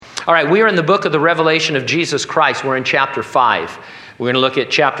All right, we are in the book of the Revelation of Jesus Christ. We're in chapter 5. We're going to look at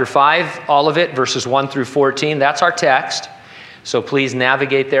chapter 5, all of it, verses 1 through 14. That's our text. So please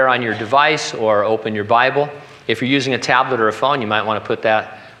navigate there on your device or open your Bible. If you're using a tablet or a phone, you might want to put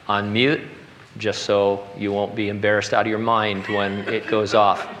that on mute, just so you won't be embarrassed out of your mind when it goes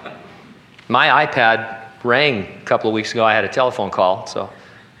off. My iPad rang a couple of weeks ago. I had a telephone call, so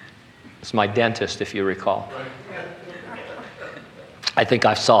it's my dentist, if you recall. I think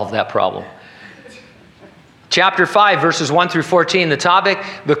I've solved that problem. Chapter 5, verses 1 through 14, the topic,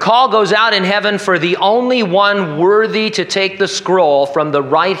 the call goes out in heaven for the only one worthy to take the scroll from the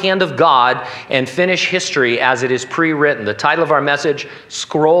right hand of God and finish history as it is pre-written. The title of our message,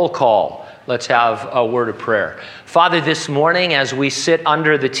 Scroll Call. Let's have a word of prayer. Father, this morning as we sit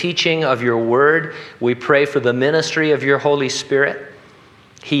under the teaching of your word, we pray for the ministry of your Holy Spirit.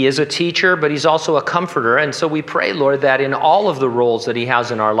 He is a teacher, but he's also a comforter. And so we pray, Lord, that in all of the roles that he has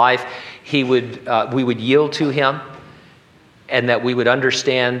in our life, we would yield to him, and that we would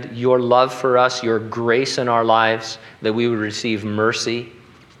understand your love for us, your grace in our lives, that we would receive mercy.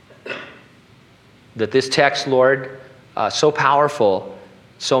 That this text, Lord, so powerful,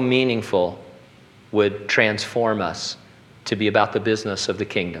 so meaningful, would transform us to be about the business of the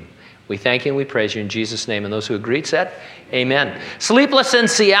kingdom. We thank you and we praise you in Jesus' name. And those who agreed said, amen. Sleepless in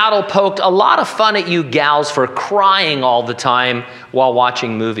Seattle poked a lot of fun at you gals for crying all the time while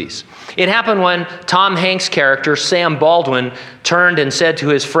watching movies. It happened when Tom Hanks' character, Sam Baldwin, turned and said to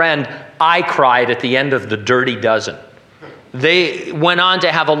his friend, I cried at the end of The Dirty Dozen. They went on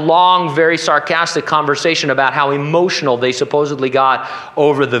to have a long, very sarcastic conversation about how emotional they supposedly got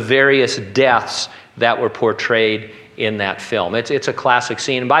over the various deaths that were portrayed in that film. It's a classic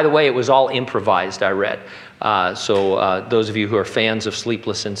scene. And by the way, it was all improvised, I read. So those of you who are fans of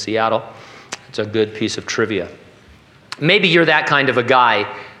Sleepless in Seattle, it's a good piece of trivia. Maybe you're that kind of a guy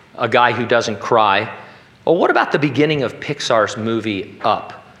who doesn't cry. Well, what about the beginning of Pixar's movie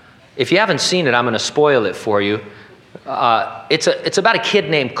Up? If you haven't seen it, I'm going to spoil it for you. It's about a kid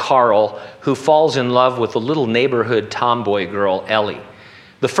named Carl who falls in love with a little neighborhood tomboy girl, Ellie.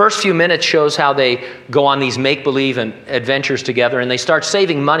 The first few minutes shows how they go on these make-believe and adventures together, and they start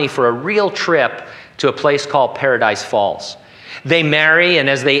saving money for a real trip to a place called Paradise Falls. They marry, and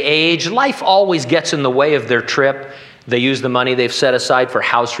as they age, life always gets in the way of their trip. They use the money they've set aside for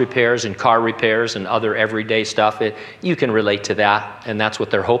house repairs and car repairs and other everyday stuff. You can relate to that, and that's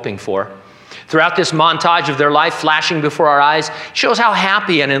what they're hoping for. Throughout this montage of their life flashing before our eyes shows how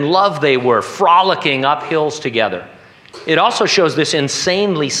happy and in love they were, frolicking up hills together. It also shows this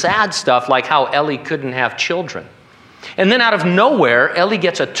insanely sad stuff, like how Ellie couldn't have children. And then out of nowhere, Ellie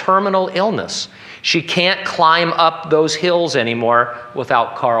gets a terminal illness. She can't climb up those hills anymore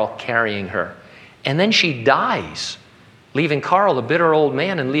without Carl carrying her. And then she dies, leaving Carl a bitter old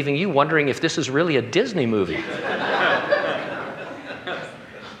man and leaving you wondering if this is really a Disney movie.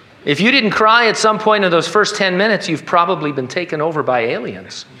 If you didn't cry at some point in those first 10 minutes, you've probably been taken over by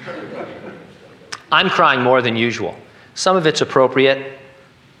aliens. I'm crying more than usual. Some of it's appropriate,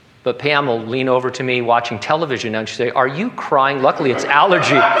 but Pam will lean over to me watching television and she'll say, are you crying? Luckily, it's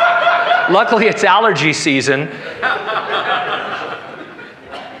allergy. Luckily, it's allergy season.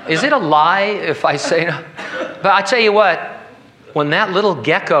 Is it a lie if I say no? But I tell you what, when that little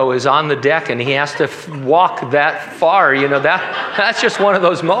gecko is on the deck and he has to walk that far, that's just one of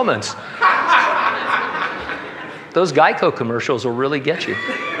those moments. Those Geico commercials will really get you.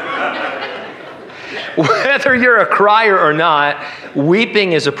 Whether you're a crier or not,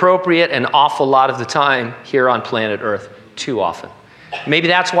 weeping is appropriate an awful lot of the time here on planet Earth, too often. Maybe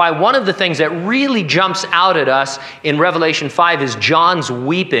that's why one of the things that really jumps out at us in Revelation 5 is John's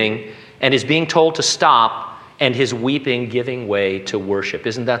weeping and his being told to stop and his weeping giving way to worship.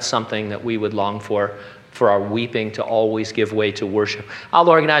 Isn't that something that we would long for our weeping to always give way to worship? I'll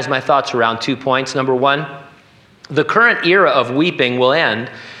organize my thoughts around 2 points. Number one, the current era of weeping will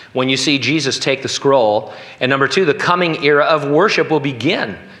end when you see Jesus take the scroll. And number two, the coming era of worship will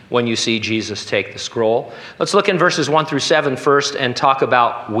begin when you see Jesus take the scroll. Let's look in verses 1 through 7 first and talk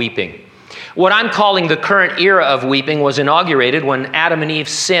about weeping. What I'm calling the current era of weeping was inaugurated when Adam and Eve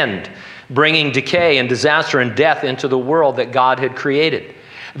sinned, bringing decay and disaster and death into the world that God had created.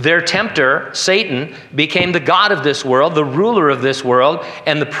 Their tempter, Satan, became the god of this world, the ruler of this world,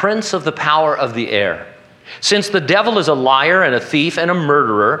 and the prince of the power of the air. Since the devil is a liar and a thief and a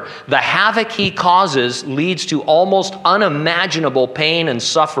murderer, the havoc he causes leads to almost unimaginable pain and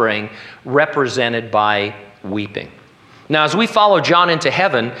suffering represented by weeping. Now, as we follow John into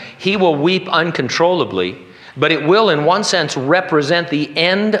heaven, he will weep uncontrollably, but it will, in one sense, represent the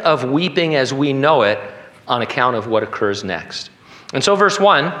end of weeping as we know it on account of what occurs next. And so verse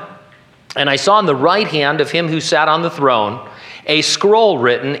 1, and I saw in the right hand of him who sat on the throne a scroll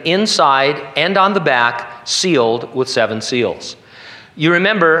written inside and on the back, sealed with 7 seals. You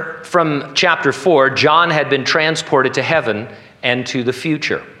remember from chapter 4, John had been transported to heaven and to the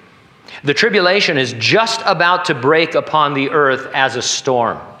future. The tribulation is just about to break upon the earth as a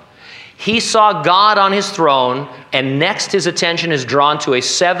storm. He saw God on his throne, and next his attention is drawn to a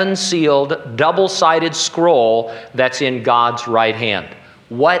 7-sealed, double-sided scroll that's in God's right hand.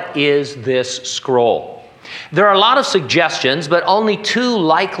 What is this scroll? There are a lot of suggestions, but only 2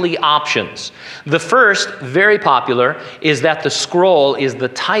 likely options. The first, very popular, is that the scroll is the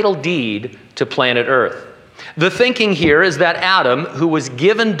title deed to planet Earth. The thinking here is that Adam, who was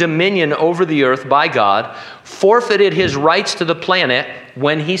given dominion over the earth by God, forfeited his rights to the planet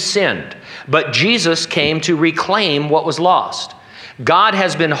when he sinned. But Jesus came to reclaim what was lost. God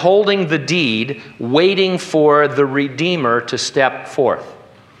has been holding the deed, waiting for the Redeemer to step forth.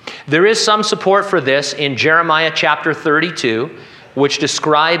 There is some support for this in Jeremiah chapter 32, which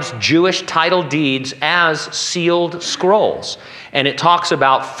describes Jewish title deeds as sealed scrolls. And it talks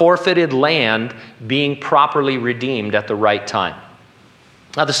about forfeited land being properly redeemed at the right time.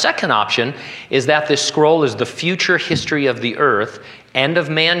 Now, the second option is that this scroll is the future history of the earth and of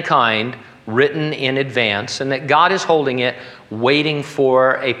mankind written in advance, and that God is holding it, waiting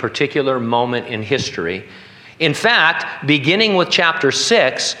for a particular moment in history. In fact, beginning with chapter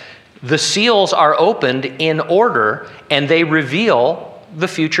 6, the seals are opened in order, and they reveal the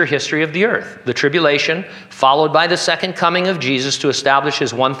future history of the earth. The tribulation, followed by the second coming of Jesus to establish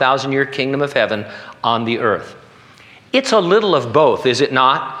his 1,000-year kingdom of heaven on the earth. It's a little of both, is it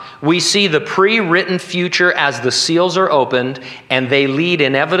not? We see the pre-written future as the seals are opened, and they lead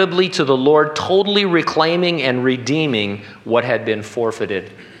inevitably to the Lord totally reclaiming and redeeming what had been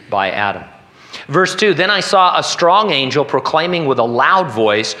forfeited by Adam. Verse 2, then I saw a strong angel proclaiming with a loud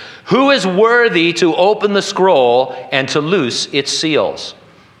voice, "Who is worthy to open the scroll and to loose its seals?"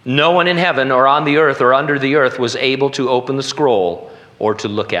 No one in heaven or on the earth or under the earth was able to open the scroll or to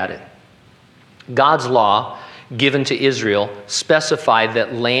look at it. God's law, given to Israel, specified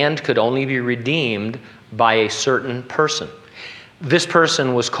that land could only be redeemed by a certain person. This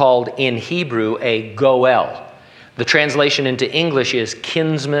person was called in Hebrew a goel. The translation into English is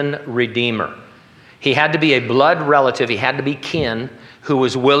kinsman redeemer. He had to be a blood relative, he had to be kin, who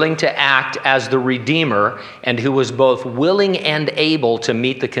was willing to act as the redeemer and who was both willing and able to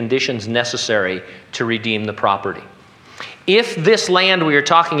meet the conditions necessary to redeem the property. If this land we are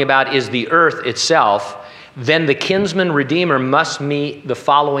talking about is the earth itself, then the kinsman redeemer must meet the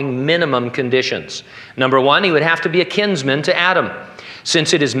following minimum conditions. Number 1, he would have to be a kinsman to Adam.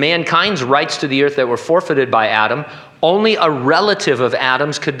 Since it is mankind's rights to the earth that were forfeited by Adam, only a relative of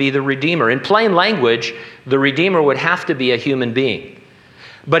Adam's could be the redeemer. In plain language, the redeemer would have to be a human being.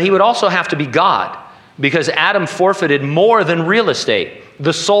 But he would also have to be God, because Adam forfeited more than real estate.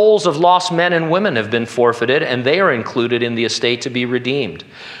 The souls of lost men and women have been forfeited, and they are included in the estate to be redeemed.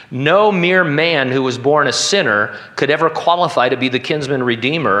 No mere man who was born a sinner could ever qualify to be the kinsman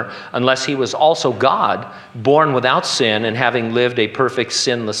redeemer unless he was also God, born without sin and having lived a perfect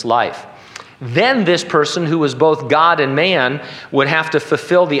sinless life. Then this person who was both God and man would have to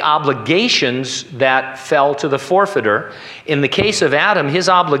fulfill the obligations that fell to the forfeiter. In the case of Adam, his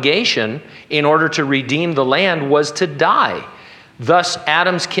obligation in order to redeem the land was to die. Thus,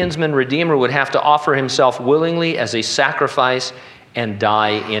 Adam's kinsman redeemer would have to offer himself willingly as a sacrifice and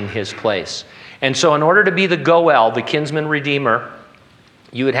die in his place. And so in order to be the goel, the kinsman redeemer,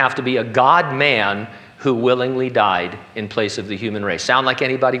 you would have to be a God-man who willingly died in place of the human race. Sound like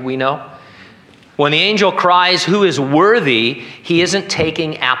anybody we know? When the angel cries, "Who is worthy?" he isn't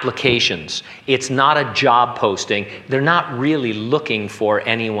taking applications. It's not a job posting. They're not really looking for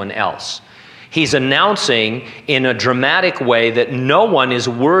anyone else. He's announcing in a dramatic way that no one is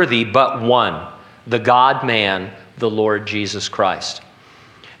worthy but one, the God-man, the Lord Jesus Christ.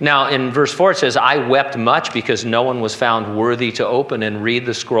 Now, in verse 4 it says, "I wept much because no one was found worthy to open and read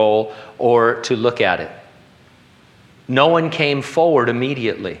the scroll or to look at it." No one came forward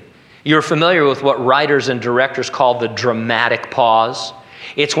immediately. You're familiar with what writers and directors call the dramatic pause.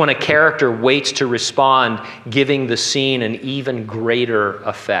 It's when a character waits to respond, giving the scene an even greater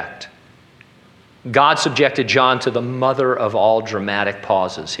effect. God subjected John to the mother of all dramatic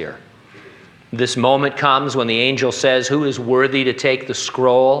pauses here. This moment comes when the angel says, "Who is worthy to take the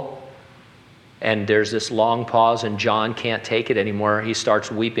scroll?" And there's this long pause, and John can't take it anymore. He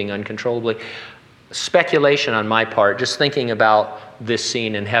starts weeping uncontrollably. Speculation on my part, just thinking about this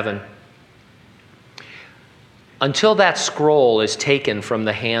scene in heaven. Until that scroll is taken from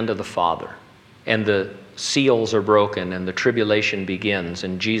the hand of the Father and the seals are broken and the tribulation begins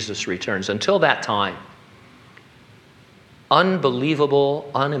and Jesus returns. Until that time, unbelievable,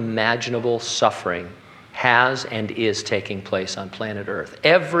 unimaginable suffering has and is taking place on planet Earth.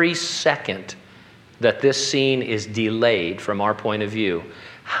 Every second that this scene is delayed from our point of view,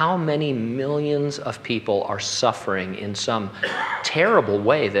 how many millions of people are suffering in some terrible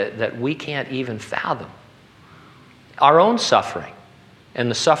way that we can't even fathom? Our own suffering and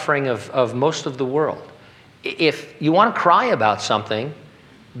the suffering of most of the world. If you want to cry about something,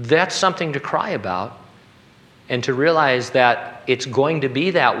 that's something to cry about, and to realize that it's going to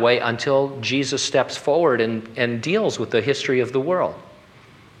be that way until Jesus steps forward and deals with the history of the world.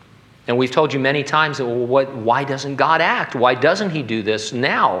 And we've told you many times that, well, why doesn't God act? Why doesn't he do this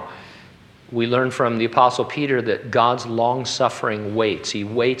now? We learn from the Apostle Peter that God's long-suffering waits. He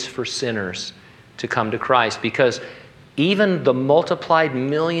waits for sinners to come to Christ, because even the multiplied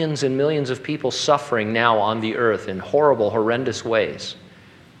millions and millions of people suffering now on the earth in horrible, horrendous ways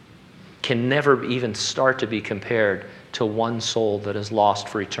can never even start to be compared to one soul that is lost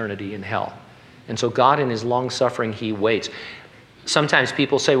for eternity in hell. And so God, in his long-suffering, he waits. Sometimes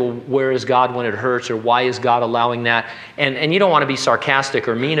people say, well, where is God when it hurts, or why is God allowing that? And you don't want to be sarcastic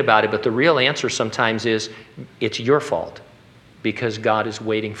or mean about it, but the real answer sometimes is it's your fault, because God is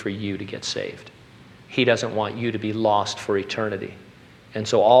waiting for you to get saved. He doesn't want you to be lost for eternity. And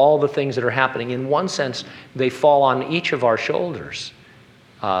so all the things that are happening, in one sense, they fall on each of our shoulders.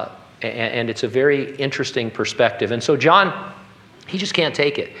 And it's a very interesting perspective. And so John, he just can't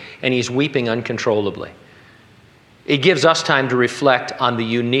take it, and he's weeping uncontrollably. It gives us time to reflect on the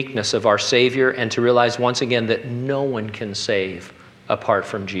uniqueness of our Savior and to realize once again that no one can save apart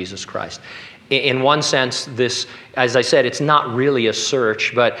from Jesus Christ. In one sense, this, as I said, it's not really a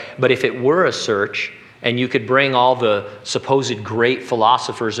search, but if it were a search, and you could bring all the supposed great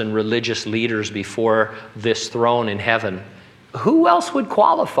philosophers and religious leaders before this throne in heaven, who else would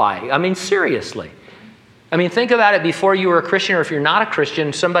qualify? I mean, seriously. I mean, think about it. Before you were a Christian, or if you're not a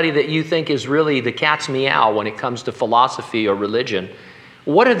Christian, somebody that you think is really the cat's meow when it comes to philosophy or religion,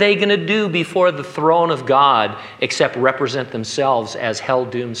 what are they going to do before the throne of God except represent themselves as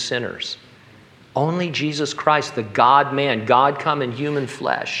hell-doomed sinners? Only Jesus Christ, the God-man, God come in human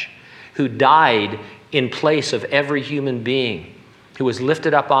flesh, who died in place of every human being, who was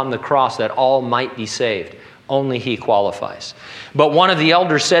lifted up on the cross that all might be saved. Only he qualifies. But one of the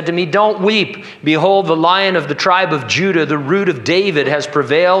elders said to me, "Don't weep. Behold, the Lion of the tribe of Judah, the Root of David, has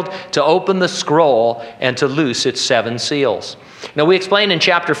prevailed to open the scroll and to loose its 7 seals." Now, we explained in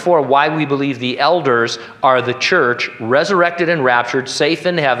chapter 4 why we believe the elders are the church, resurrected and raptured, safe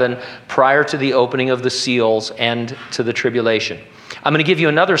in heaven prior to the opening of the seals and to the tribulation. I'm going to give you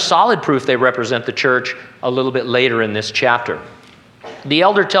another solid proof they represent the church a little bit later in this chapter. The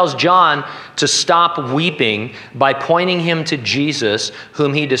elder tells John to stop weeping by pointing him to Jesus,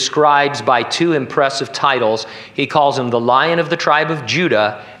 whom he describes by 2 impressive titles. He calls him the Lion of the tribe of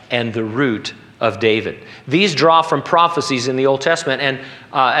Judah and the Root of David. These draw from prophecies in the Old Testament, and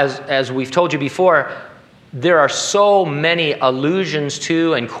as we've told you before, there are so many allusions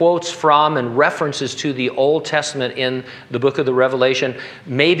to and quotes from and references to the Old Testament in the book of the Revelation,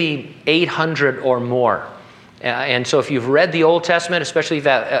 maybe 800 or more. And so if you've read the Old Testament, especially if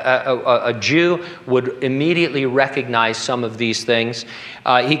a Jew would immediately recognize some of these things.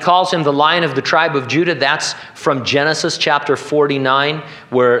 He calls him the Lion of the tribe of Judah. That's from Genesis chapter 49,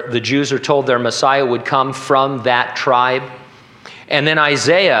 where the Jews are told their Messiah would come from that tribe. And then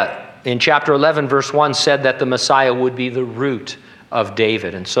Isaiah in chapter 11, verse 1, said that the Messiah would be the root of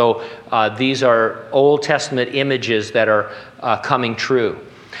David. And so these are Old Testament images that are coming true.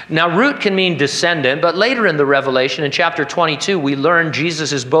 Now, root can mean descendant, but later in the Revelation, in chapter 22, we learn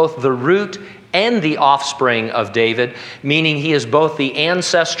Jesus is both the root and the offspring of David, meaning he is both the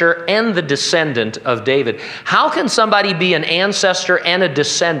ancestor and the descendant of David. How can somebody be an ancestor and a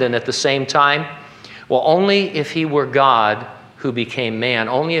descendant at the same time? Well, only if he were God who became man,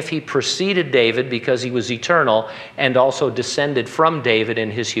 only if he preceded David because he was eternal and also descended from David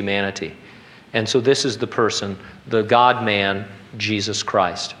in his humanity. And so this is the person, the God-man, Jesus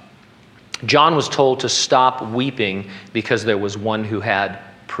Christ. John was told to stop weeping because there was one who had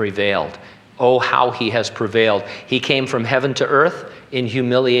prevailed. Oh, how he has prevailed. He came from heaven to earth in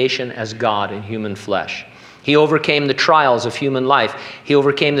humiliation as God in human flesh. He overcame the trials of human life. He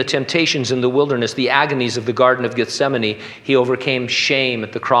overcame the temptations in the wilderness, the agonies of the Garden of Gethsemane. He overcame shame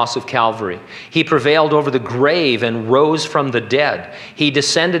at the cross of Calvary. He prevailed over the grave and rose from the dead. He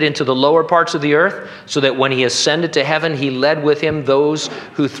descended into the lower parts of the earth so that when he ascended to heaven, he led with him those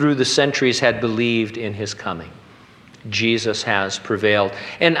who through the centuries had believed in his coming. Jesus has prevailed.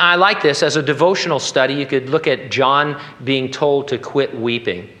 And I like this. As a devotional study, you could look at John being told to quit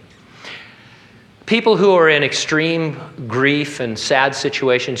weeping. People who are in extreme grief and sad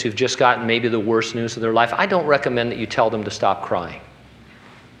situations, who've just gotten maybe the worst news of their life, I don't recommend that you tell them to stop crying.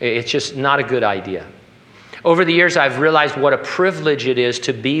 It's just not a good idea. Over the years, I've realized what a privilege it is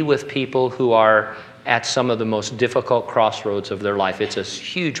to be with people who are at some of the most difficult crossroads of their life. It's a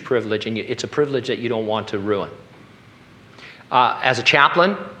huge privilege, and it's a privilege that you don't want to ruin. As a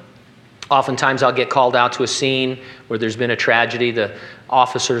chaplain, oftentimes I'll get called out to a scene where there's been a tragedy. The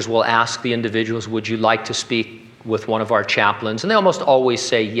officers will ask the individuals, would you like to speak with one of our chaplains? And they almost always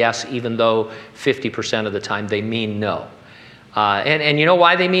say yes, even though 50% of the time they mean no. And you know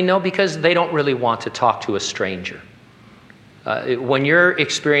why they mean no? Because they don't really want to talk to a stranger. When you're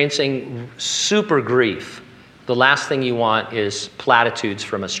experiencing super grief, the last thing you want is platitudes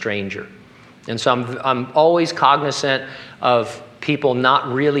from a stranger. And so I'm always cognizant of people not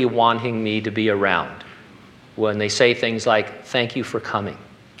really wanting me to be around when they say things like, thank you for coming,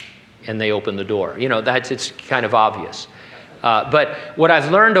 and they open the door. It's kind of obvious. But what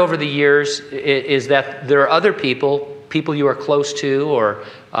I've learned over the years is that there are other people you are close to or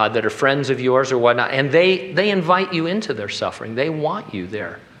that are friends of yours or whatnot, and they invite you into their suffering. They want you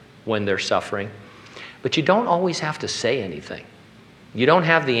there when they're suffering. But you don't always have to say anything. You don't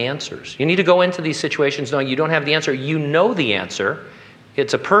have the answers. You need to go into these situations knowing you don't have the answer. You know the answer.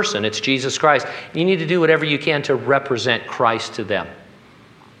 It's a person. It's Jesus Christ. You need to do whatever you can to represent Christ to them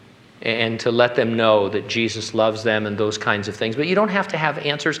and to let them know that Jesus loves them and those kinds of things. But you don't have to have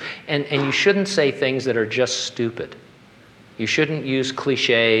answers, and you shouldn't say things that are just stupid. You shouldn't use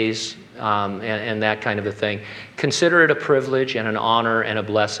cliches and that kind of a thing. Consider it a privilege and an honor and a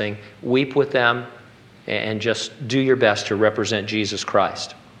blessing. Weep with them and just do your best to represent Jesus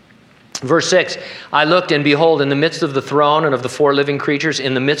Christ. Verse 6, I looked, and behold, in the midst of the throne and of the four living creatures,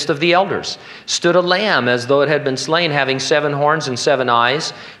 in the midst of the elders, stood a lamb as though it had been slain, having 7 horns and 7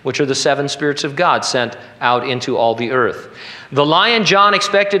 eyes, which are the 7 spirits of God sent out into all the earth. The lion John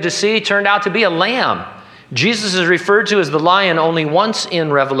expected to see turned out to be a lamb. Jesus is referred to as the lion only once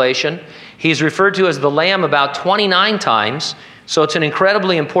in Revelation. He's referred to as the lamb about 29 times, so it's an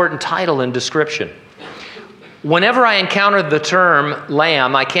incredibly important title and description. Whenever I encounter the term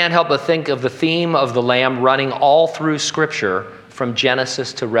lamb, I can't help but think of the theme of the lamb running all through Scripture from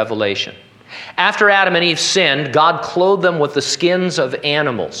Genesis to Revelation. After Adam and Eve sinned, God clothed them with the skins of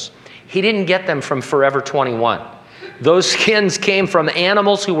animals. He didn't get them from Forever 21. Those skins came from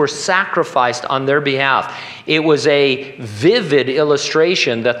animals who were sacrificed on their behalf. It was a vivid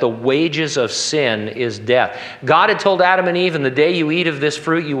illustration that the wages of sin is death. God had told Adam and Eve, in the day you eat of this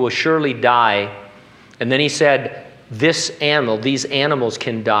fruit, you will surely die. And then he said, these animals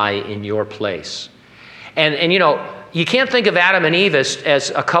can die in your place. And you can't think of Adam and Eve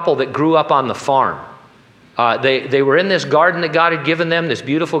as a couple that grew up on the farm. They were in this garden that God had given them, this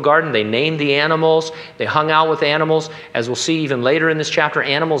beautiful garden. They named the animals. They hung out with animals. As we'll see even later in this chapter,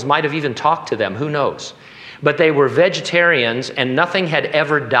 animals might have even talked to them. Who knows? But they were vegetarians, and nothing had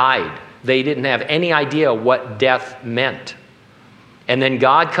ever died. They didn't have any idea what death meant. And then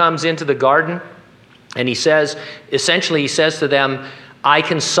God comes into the garden, and he says to them, I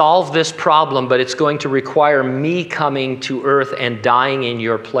can solve this problem, but it's going to require me coming to earth and dying in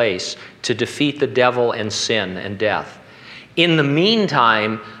your place to defeat the devil and sin and death. In the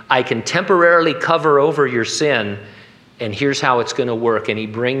meantime, I can temporarily cover over your sin, and here's how it's going to work. And he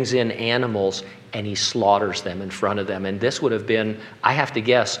brings in animals, and he slaughters them in front of them. And this would have been, I have to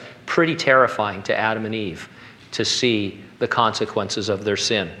guess, pretty terrifying to Adam and Eve to see the consequences of their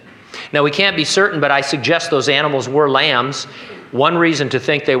sin. Now, we can't be certain, but I suggest those animals were lambs. One reason to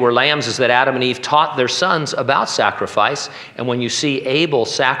think they were lambs is that Adam and Eve taught their sons about sacrifice, and when you see Abel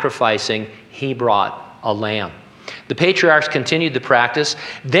sacrificing, he brought a lamb. The patriarchs continued the practice.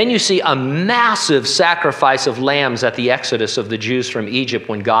 Then you see a massive sacrifice of lambs at the exodus of the Jews from Egypt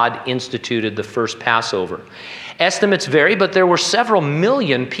when God instituted the first Passover. Estimates vary, but there were several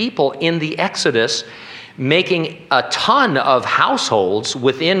million people in the exodus, making a ton of households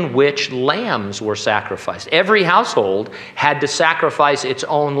within which lambs were sacrificed. Every household had to sacrifice its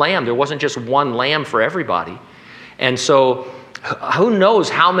own lamb. There wasn't just one lamb for everybody. And so who knows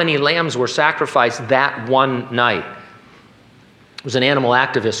how many lambs were sacrificed that one night. It was an animal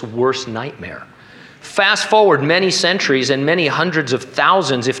activist's worst nightmare. Fast forward many centuries and many hundreds of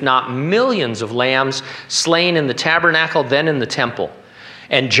thousands, if not millions of lambs slain in the tabernacle, then in the temple.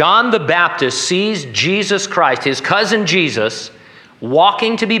 And John the Baptist sees Jesus Christ, his cousin Jesus,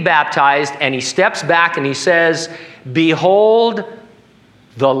 walking to be baptized, and he steps back and he says, behold,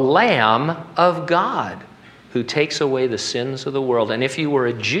 the Lamb of God. who takes away the sins of the world. And if you were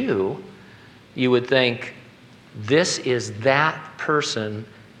a Jew, you would think, this is that person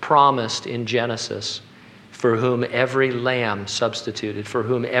promised in Genesis, for whom every lamb substituted, for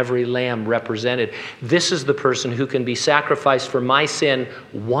whom every lamb represented. This is the person who can be sacrificed for my sin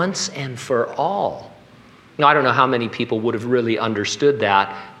once and for all. Now, I don't know how many people would have really understood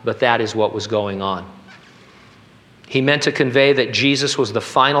that, but that is what was going on. He meant to convey that Jesus was the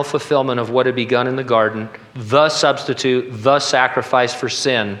final fulfillment of what had begun in the garden, the substitute, the sacrifice for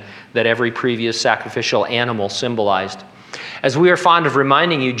sin that every previous sacrificial animal symbolized. As we are fond of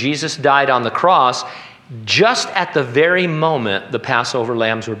reminding you, Jesus died on the cross just at the very moment the Passover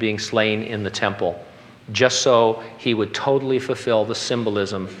lambs were being slain in the temple, just so he would totally fulfill the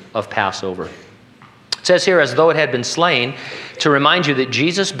symbolism of Passover. It says here, as though it had been slain, to remind you that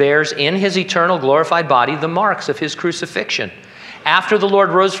Jesus bears in his eternal glorified body the marks of his crucifixion. After the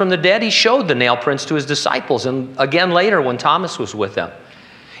Lord rose from the dead, he showed the nail prints to his disciples, and again later when Thomas was with them.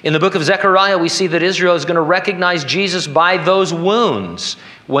 In the book of Zechariah, we see that Israel is going to recognize Jesus by those wounds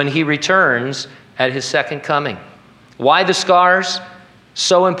when he returns at his second coming. Why the scars?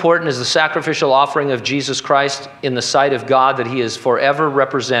 So important is the sacrificial offering of Jesus Christ in the sight of God that he is forever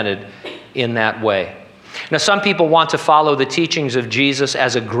represented in that way. Now, some people want to follow the teachings of Jesus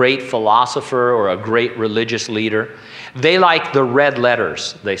as a great philosopher or a great religious leader. They like the red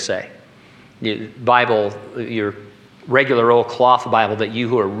letters, they say. Bible, your regular old cloth Bible that you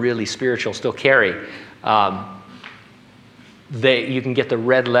who are really spiritual still carry, you can get the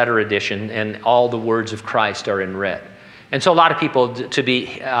red letter edition, and all the words of Christ are in red. And so a lot of people, to be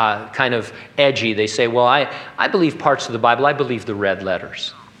kind of edgy, they say, well, I believe parts of the Bible, I believe the red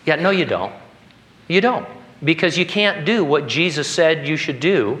letters. Yeah, no, you don't. You don't. Because you can't do what Jesus said you should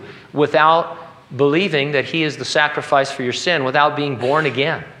do without believing that he is the sacrifice for your sin, without being born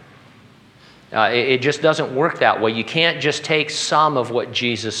again. It just doesn't work that way. You can't just take some of what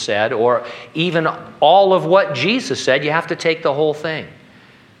Jesus said or even all of what Jesus said. You have to take the whole thing.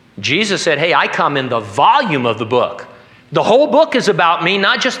 Jesus said, hey, I come in the volume of the book. The whole book is about me,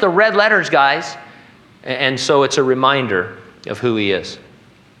 not just the red letters, guys. And so it's a reminder of who he is.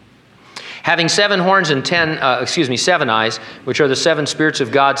 Having 7 horns and 7 eyes, which are the 7 spirits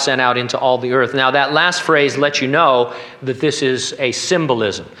of God sent out into all the earth. Now, that last phrase lets you know that this is a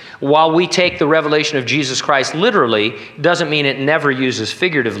symbolism. While we take the revelation of Jesus Christ literally, doesn't mean it never uses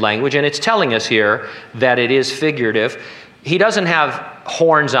figurative language, and it's telling us here that it is figurative. He doesn't have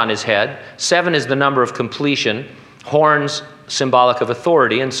horns on his head. 7 is the number of completion. Horns, symbolic of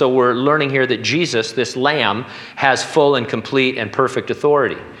authority, and so we're learning here that Jesus, this Lamb, has full and complete and perfect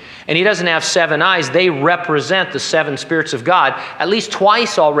authority. And he doesn't have 7 eyes. They represent the 7 spirits of God. At least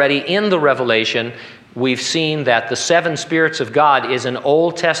twice already in the Revelation, we've seen that the 7 spirits of God is an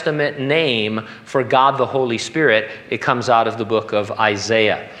Old Testament name for God the Holy Spirit. It comes out of the book of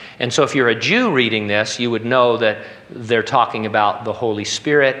Isaiah. And so if you're a Jew reading this, you would know that they're talking about the Holy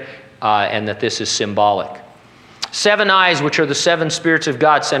Spirit and that this is symbolic. 7 eyes, which are the 7 spirits of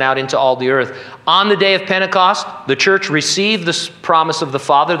God sent out into all the earth. On the day of Pentecost, the church received the promise of the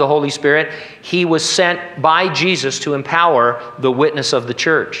Father, the Holy Spirit. He was sent by Jesus to empower the witness of the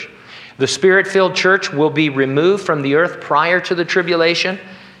church. The Spirit-filled church will be removed from the earth prior to the tribulation.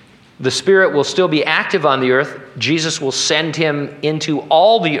 The Spirit will still be active on the earth. Jesus will send him into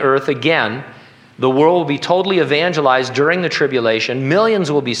all the earth again. The world will be totally evangelized during the tribulation. Millions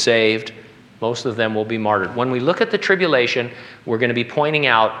will be saved. Most of them will be martyred. When we look at the tribulation, we're going to be pointing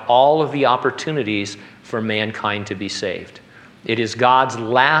out all of the opportunities for mankind to be saved. It is God's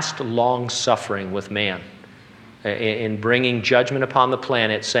last long suffering with man in bringing judgment upon the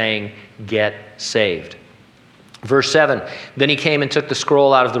planet, saying, get saved. Verse 7, then he came and took the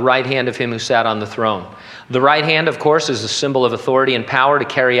scroll out of the right hand of him who sat on the throne. The right hand, of course, is a symbol of authority and power to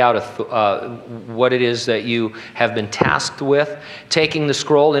carry out what it is that you have been tasked with. Taking the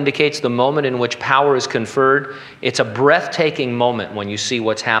scroll indicates the moment in which power is conferred. It's a breathtaking moment when you see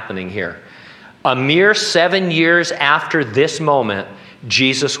what's happening here. A mere 7 years after this moment,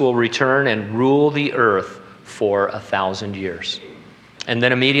 Jesus will return and rule the earth for 1,000 years. And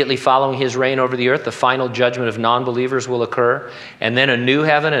then immediately following his reign over the earth, the final judgment of non-believers will occur. And then a new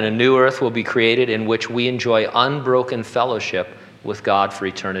heaven and a new earth will be created in which we enjoy unbroken fellowship with God for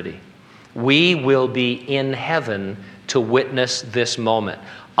eternity. We will be in heaven to witness this moment.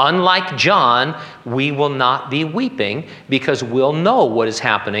 Unlike John, we will not be weeping because we'll know what is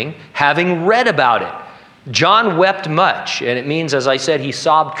happening, having read about it. John wept much, and it means, as I said, he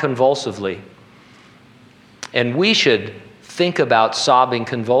sobbed convulsively. And we should think about sobbing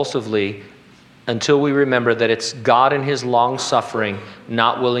convulsively until we remember that it's God in his long suffering,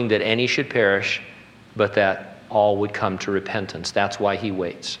 not willing that any should perish, but that all would come to repentance. That's why he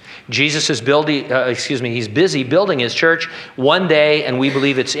waits. Jesus is he's busy building his church. One day, and we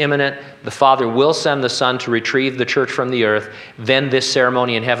believe it's imminent, the Father will send the Son to retrieve the church from the earth. Then this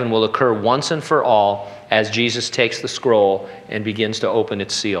ceremony in heaven will occur once and for all as Jesus takes the scroll and begins to open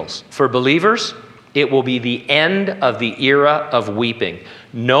its seals. For believers, it will be the end of the era of weeping.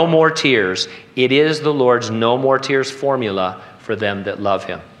 No more tears. It is the Lord's no more tears formula for them that love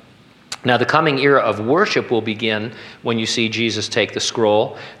him. Now, the coming era of worship will begin when you see Jesus take the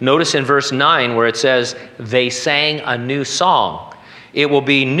scroll. Notice in verse 9 where it says, they sang a new song. It will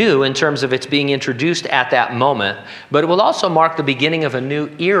be new in terms of its being introduced at that moment, but it will also mark the beginning of a new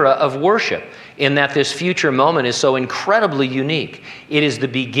era of worship in that this future moment is so incredibly unique. It is the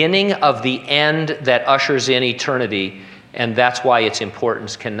beginning of the end that ushers in eternity, and that's why its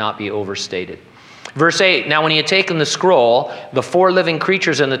importance cannot be overstated. Verse 8, now when he had taken the scroll, the 4 living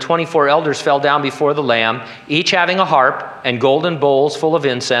creatures and the 24 elders fell down before the Lamb, each having a harp and golden bowls full of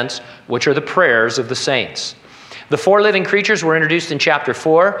incense, which are the prayers of the saints. The 4 living creatures were introduced in chapter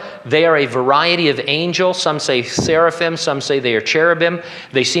 4. They are a variety of angels. Some say seraphim, some say they are cherubim.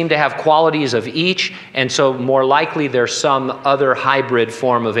 They seem to have qualities of each, and so more likely there's some other hybrid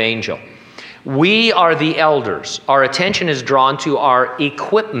form of angel. We are the elders. Our attention is drawn to our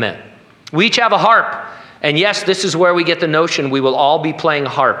equipment. We each have a harp. And yes, this is where we get the notion we will all be playing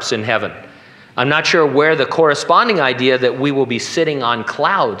harps in heaven. I'm not sure where the corresponding idea that we will be sitting on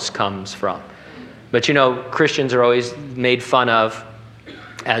clouds comes from. But Christians are always made fun of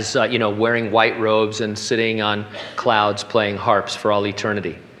as, wearing white robes and sitting on clouds playing harps for all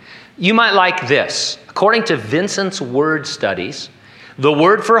eternity. You might like this. According to Vincent's Word Studies, the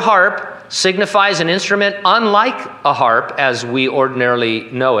word for harp signifies an instrument unlike a harp as we ordinarily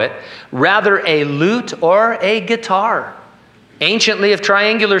know it, rather a lute or a guitar. Anciently of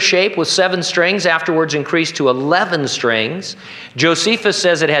triangular shape with 7 strings, afterwards increased to 11 strings. Josephus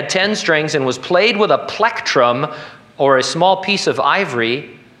says it had 10 strings and was played with a plectrum or a small piece of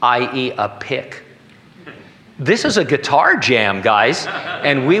ivory, i.e. a pick. This is a guitar jam, guys,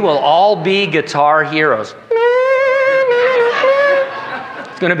 and we will all be guitar heroes.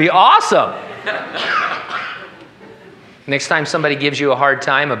 It's going to be awesome. Next time somebody gives you a hard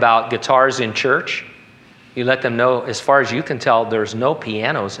time about guitars in church, you let them know, as far as you can tell, there's no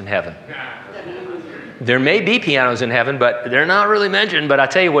pianos in heaven. There may be pianos in heaven, but they're not really mentioned. But I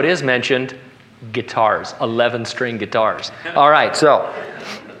tell you what is mentioned, guitars, 11-string guitars. All right, so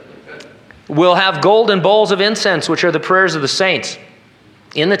we'll have golden bowls of incense, which are the prayers of the saints.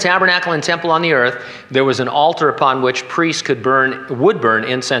 In the tabernacle and temple on the earth, there was an altar upon which priests would burn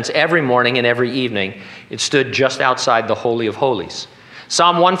incense every morning and every evening. It stood just outside the Holy of Holies.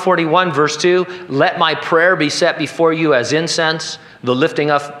 Psalm 141, verse 2, let my prayer be set before you as incense, the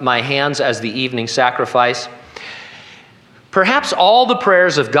lifting up my hands as the evening sacrifice. Perhaps all the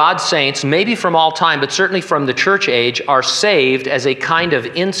prayers of God's saints, maybe from all time, but certainly from the church age, are saved as a kind of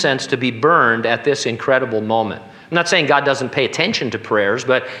incense to be burned at this incredible moment. I'm not saying God doesn't pay attention to prayers,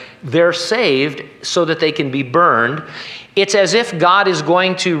 but they're saved so that they can be burned. It's as if God is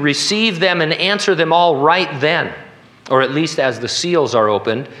going to receive them and answer them all right then, or at least as the seals are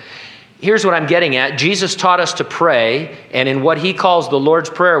opened. Here's what I'm getting at. Jesus taught us to pray, and in what he calls the Lord's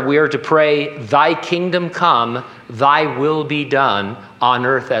Prayer, we are to pray, thy kingdom come, thy will be done on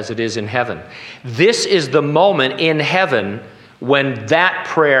earth as it is in heaven. This is the moment in heaven when that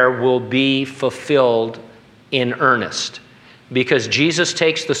prayer will be fulfilled in earnest. Because Jesus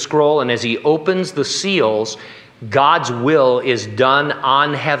takes the scroll, and as he opens the seals, God's will is done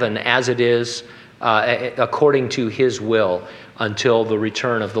on heaven as it is according to his will until the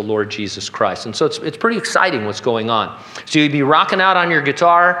return of the Lord Jesus Christ. And so it's pretty exciting what's going on. So you'd be rocking out on your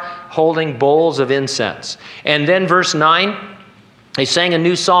guitar, holding bowls of incense. And then verse 9, they sang a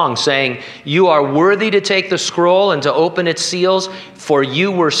new song saying, you are worthy to take the scroll and to open its seals, for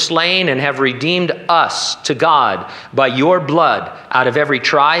you were slain and have redeemed us to God by your blood out of every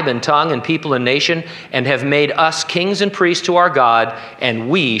tribe and tongue and people and nation, and have made us kings and priests to our God, and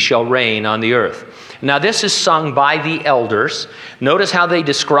we shall reign on the earth. Now this is sung by the elders. Notice how they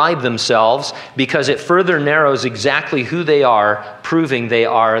describe themselves, because it further narrows exactly who they are, proving they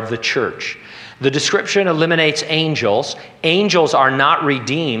are the church. The description eliminates angels. Angels are not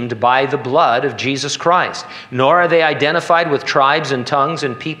redeemed by the blood of Jesus Christ, nor are they identified with tribes and tongues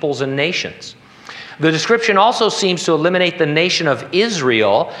and peoples and nations. The description also seems to eliminate the nation of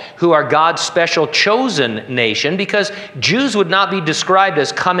Israel, who are God's special chosen nation, because Jews would not be described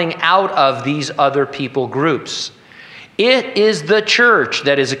as coming out of these other people groups. It is the church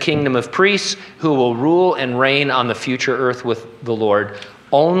that is a kingdom of priests who will rule and reign on the future earth with the Lord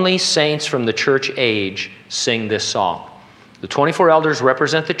Only saints from the church age sing this song. The 24 elders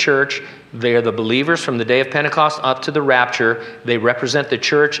represent the church. They are the believers from the day of Pentecost up to the rapture. They represent the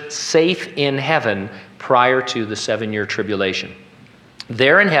church safe in heaven prior to the 7-year tribulation.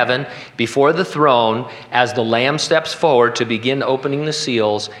 There in heaven, before the throne, as the Lamb steps forward to begin opening the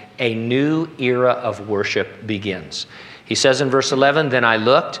seals, a new era of worship begins. He says in verse 11, "Then I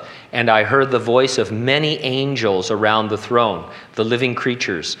looked, and I heard the voice of many angels around the throne, the living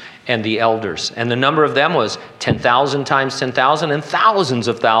creatures and the elders. And the number of them was 10,000 times 10,000 and thousands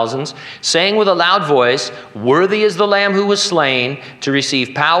of thousands, saying with a loud voice, 'Worthy is the Lamb who was slain to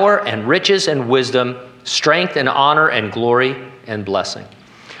receive power and riches and wisdom, strength and honor and glory and blessing.'"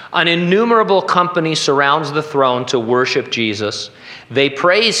 An innumerable company surrounds the throne to worship Jesus. They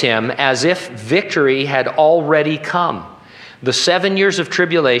praise him as if victory had already come. The 7 years of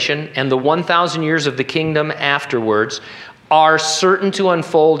tribulation and the 1,000 years of the kingdom afterwards are certain to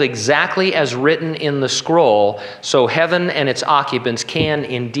unfold exactly as written in the scroll, so heaven and its occupants can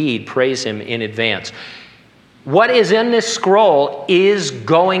indeed praise him in advance. What is in this scroll is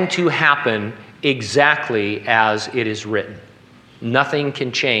going to happen exactly as it is written. Nothing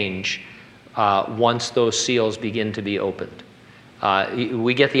can change once those seals begin to be opened.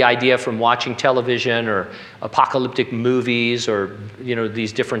 We get the idea from watching television or apocalyptic movies or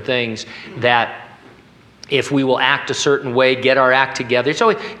these different things that if we will act a certain way, get our act together. It's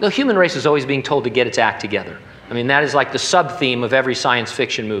always, the human race is always being told to get its act together. I mean, that is like the sub-theme of every science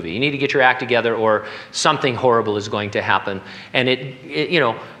fiction movie. You need to get your act together or something horrible is going to happen. And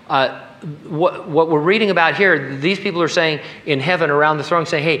what we're reading about here, these people are saying in heaven around the throne,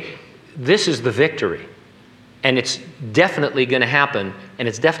 saying, hey, this is the victory. And it's definitely going to happen, and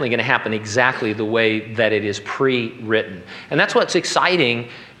it's definitely going to happen exactly the way that it is pre-written. And that's what's exciting,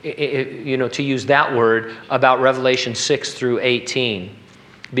 to use that word, about Revelation 6 through 18.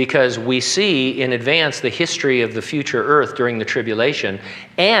 Because we see in advance the history of the future earth during the tribulation.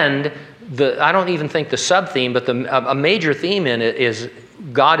 And I don't even think the sub-theme, but a major theme in it is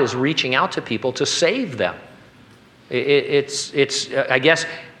God is reaching out to people to save them. I guess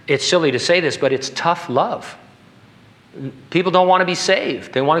it's silly to say this, but it's tough love. People don't want to be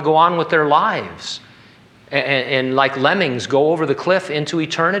saved. They want to go on with their lives. And like lemmings, go over the cliff into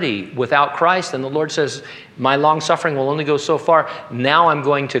eternity without Christ. And the Lord says, my long suffering will only go so far. Now I'm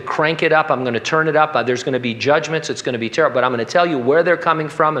going to crank it up. I'm going to turn it up. There's going to be judgments. It's going to be terrible. But I'm going to tell you where they're coming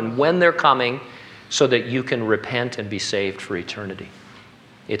from and when they're coming so that you can repent and be saved for eternity.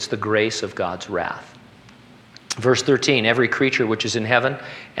 It's the grace of God's wrath. Verse 13, every creature which is in heaven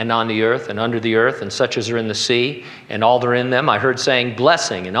and on the earth and under the earth and such as are in the sea and all that are in them, I heard saying,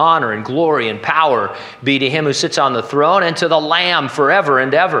 blessing and honor and glory and power be to him who sits on the throne and to the Lamb forever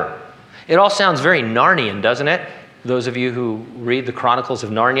and ever. It all sounds very Narnian, doesn't it? Those of you who read the Chronicles of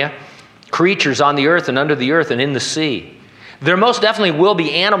Narnia. Creatures on the earth and under the earth and in the sea. There most definitely will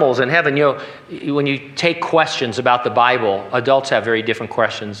be animals in heaven. When you take questions about the Bible, adults have very different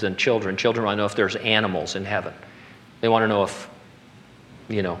questions than children. Children want to know if there's animals in heaven. They want to know if,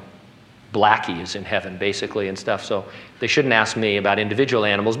 Blackie is in heaven, basically, and stuff. So they shouldn't ask me about individual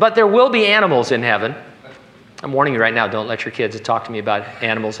animals. But there will be animals in heaven. I'm warning you right now, don't let your kids talk to me about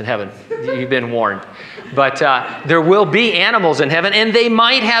animals in heaven. You've been warned. But there will be animals in heaven, and they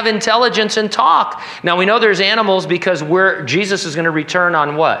might have intelligence and talk. Now, we know there's animals because Jesus is going to return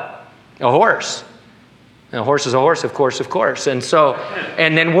on what? A horse. And a horse is a horse, of course. And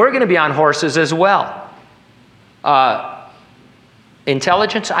then we're going to be on horses as well.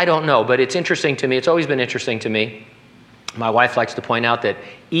 Intelligence, I don't know, but it's interesting to me. It's always been interesting to me. My wife likes to point out that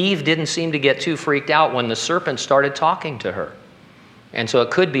Eve didn't seem to get too freaked out when the serpent started talking to her. And so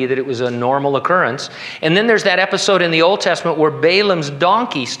it could be that it was a normal occurrence. And then there's that episode in the Old Testament where Balaam's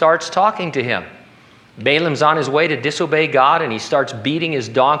donkey starts talking to him. Balaam's on his way to disobey God, and he starts beating his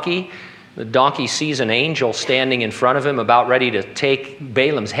donkey. The donkey sees an angel standing in front of him about ready to take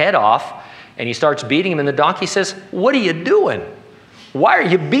Balaam's head off, and he starts beating him, and the donkey says, "What are you doing? Why are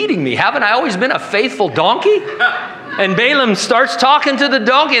you beating me? Haven't I always been a faithful donkey?" And Balaam starts talking to the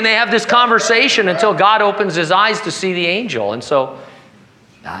donkey, and they have this conversation until God opens his eyes to see the angel. And so,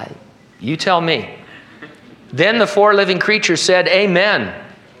 you tell me. Then the 4 living creatures said, "Amen."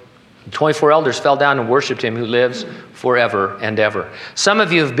 The 24 elders fell down and worshiped him who lives forever and ever. Some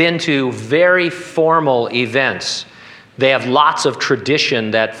of you have been to very formal events. They have lots of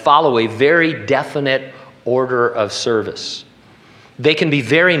tradition that follow a very definite order of service. They can be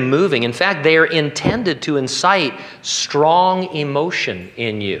very moving. In fact, they are intended to incite strong emotion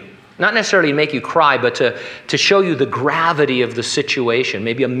in you. Not necessarily to make you cry, but to show you the gravity of the situation.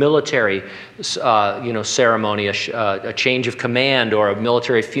 Maybe a military ceremony, a change of command, or a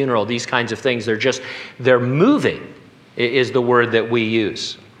military funeral, these kinds of things. They're moving, is the word that we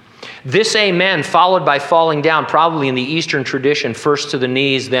use. This amen, followed by falling down, probably in the Eastern tradition, first to the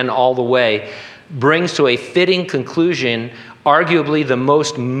knees, then all the way, brings to a fitting conclusion, arguably the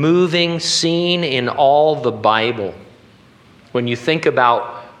most moving scene in all the Bible. When you think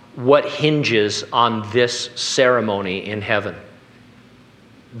about what hinges on this ceremony in heaven,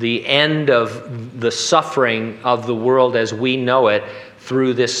 the end of the suffering of the world as we know it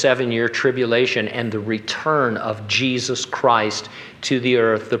through this 7-year tribulation, and the return of Jesus Christ to the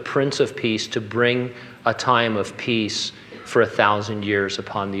earth, the Prince of Peace, to bring a time of peace for 1,000 years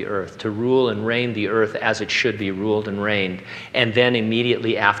upon the earth, to rule and reign the earth as it should be ruled and reigned, and then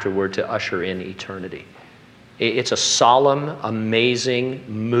immediately afterward to usher in eternity. It's a solemn, amazing,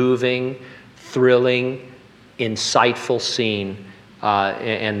 moving, thrilling, insightful scene,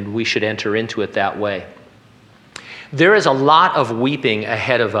 and we should enter into it that way. There is a lot of weeping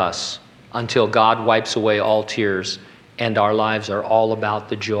ahead of us until God wipes away all tears and our lives are all about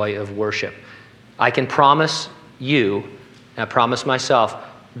the joy of worship. I can promise you, and I promise myself,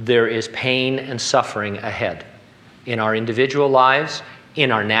 there is pain and suffering ahead in our individual lives,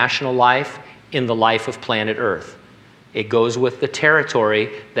 in our national life, in the life of planet Earth. It goes with the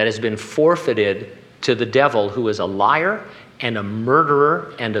territory that has been forfeited to the devil, who is a liar and a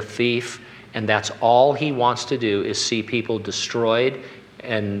murderer and a thief, and that's all he wants to do, is see people destroyed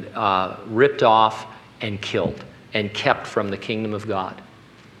and ripped off and killed and kept from the kingdom of God.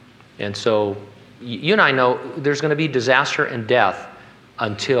 And so you and I know there's going to be disaster and death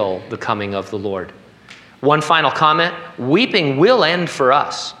until the coming of the Lord. One final comment: weeping will end for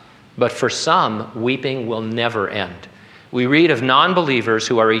us, but for some, weeping will never end. We read of non-believers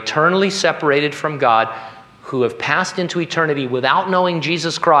who are eternally separated from God, who have passed into eternity without knowing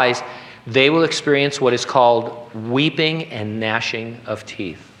Jesus Christ. They will experience what is called weeping and gnashing of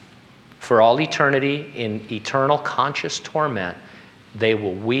teeth. For all eternity, in eternal conscious torment, they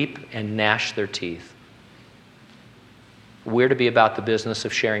will weep and gnash their teeth. We're to be about the business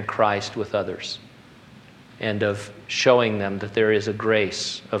of sharing Christ with others and of showing them that there is a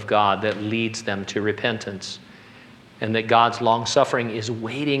grace of God that leads them to repentance, and that God's long-suffering is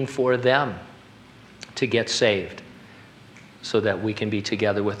waiting for them to get saved so that we can be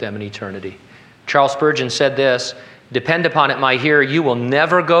together with them in eternity. Charles Spurgeon said this: "Depend upon it, my hearer, you will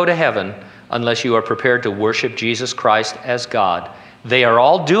never go to heaven unless you are prepared to worship Jesus Christ as God. They are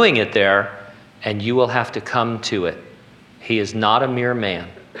all doing it there, and you will have to come to it. He is not a mere man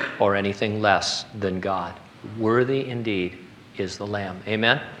or anything less than God. Worthy indeed is the Lamb."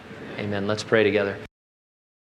 Amen? Amen. Let's pray together.